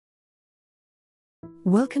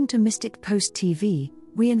Welcome to Mystic Post TV.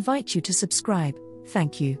 We invite you to subscribe.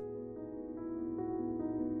 Thank you.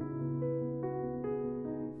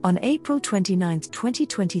 On April 29,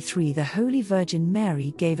 2023, the Holy Virgin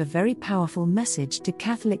Mary gave a very powerful message to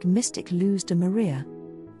Catholic mystic Luz de Maria.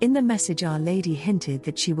 In the message, Our Lady hinted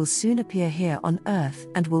that she will soon appear here on earth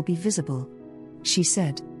and will be visible. She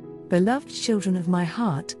said, "Beloved children of my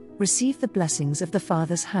heart, receive the blessings of the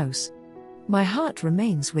Father's house. My heart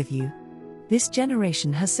remains with you. This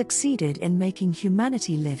generation has succeeded in making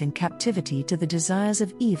humanity live in captivity to the desires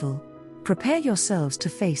of evil. Prepare yourselves to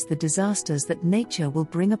face the disasters that nature will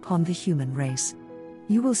bring upon the human race.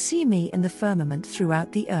 You will see me in the firmament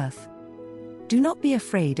throughout the earth. Do not be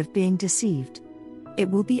afraid of being deceived.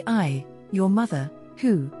 It will be I, your mother,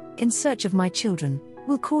 who, in search of my children,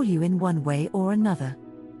 will call you in one way or another.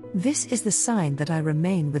 This is the sign that I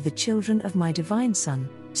remain with the children of my divine Son,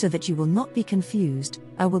 so that you will not be confused.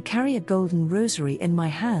 I will carry a golden rosary in my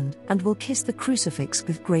hand and will kiss the crucifix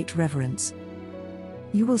with great reverence.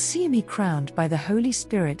 You will see me crowned by the Holy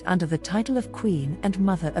Spirit under the title of Queen and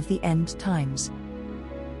Mother of the End Times.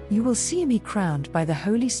 You will see me crowned by the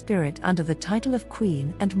Holy Spirit under the title of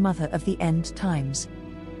Queen and Mother of the End Times.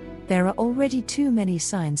 There are already too many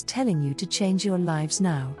signs telling you to change your lives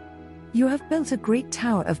now. You have built a great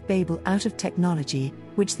Tower of Babel out of technology,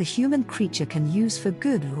 which the human creature can use for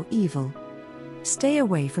good or evil. Stay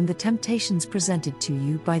away from the temptations presented to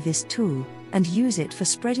you by this tool, and use it for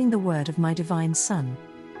spreading the word of my divine Son.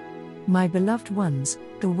 My beloved ones,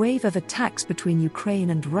 the wave of attacks between Ukraine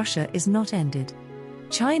and Russia is not ended.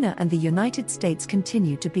 China and the United States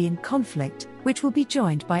continue to be in conflict, which will be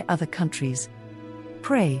joined by other countries.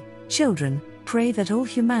 Pray, children, pray that all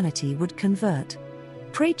humanity would convert.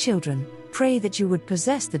 Pray, children, pray that you would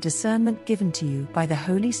possess the discernment given to you by the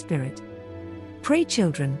Holy Spirit. Pray,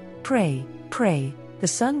 children, pray, pray, the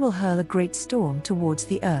sun will hurl a great storm towards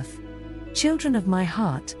the earth. Children of my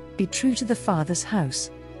heart, be true to the Father's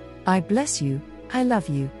house. I bless you, I love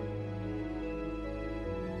you.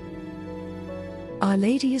 Our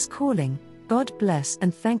Lady is calling. God bless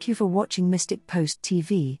and thank you for watching Mystic Post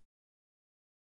TV.